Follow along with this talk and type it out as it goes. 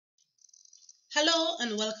Hello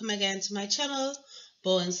and welcome again to my channel,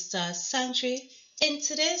 Bowen Star Sanctuary. In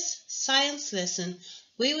today's science lesson,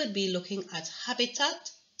 we would be looking at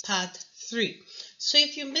Habitat Part 3. So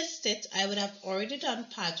if you missed it, I would have already done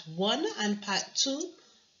Part 1 and Part 2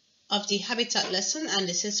 of the Habitat lesson, and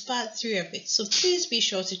this is Part 3 of it. So please be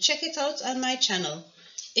sure to check it out on my channel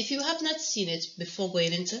if you have not seen it before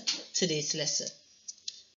going into today's lesson.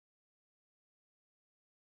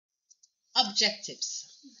 Objectives.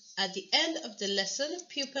 At the end of the lesson,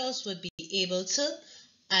 pupils would be able to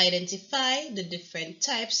identify the different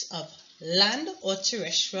types of land or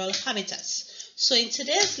terrestrial habitats. So in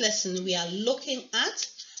today's lesson, we are looking at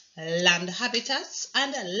land habitats,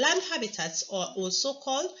 and land habitats are also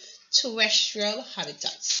called terrestrial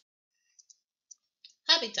habitats.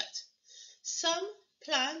 Habitat. Some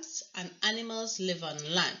plants and animals live on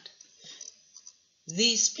land.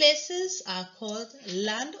 These places are called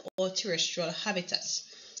land or terrestrial habitats.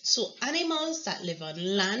 So animals that live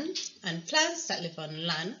on land and plants that live on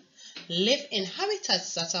land live in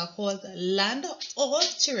habitats that are called land or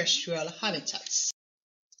terrestrial habitats.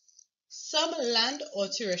 Some land or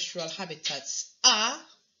terrestrial habitats are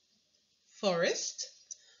forest,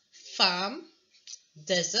 farm,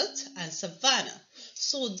 desert, and savanna.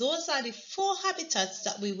 So those are the 4 habitats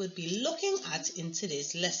that we would be looking at in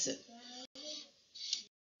today's lesson.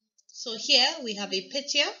 So here we have a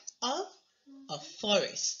picture of a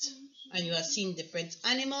forest, and you are seeing different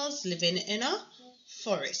animals living in a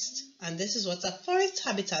forest, and this is what a forest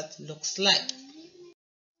habitat looks like.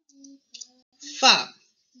 Farm.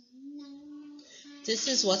 This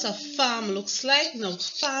is what a farm looks like. Now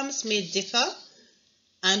farms may differ,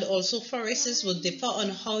 and also forests will differ on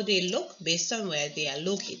how they look based on where they are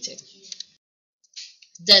located.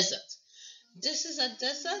 Desert. This is a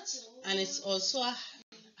desert, and it's also a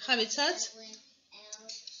habitat.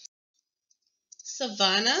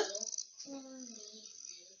 Savannah.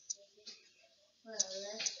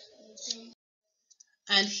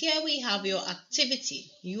 And here we have your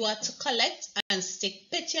activity. You are to collect and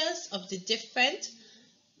stick pictures of the different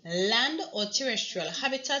land or terrestrial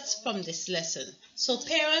habitats from this lesson. So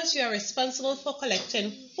parents, you are responsible for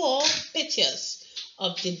collecting 4 pictures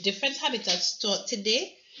of the different habitats taught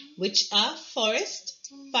today, which are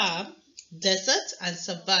forest, farm, desert, and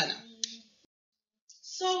savanna.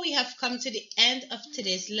 So we have come to the end of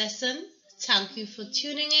today's lesson. Thank you for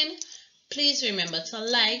tuning in. Please remember to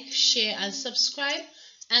like, share, and subscribe,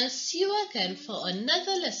 and see you again for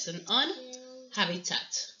another lesson on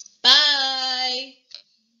Habitat. Bye!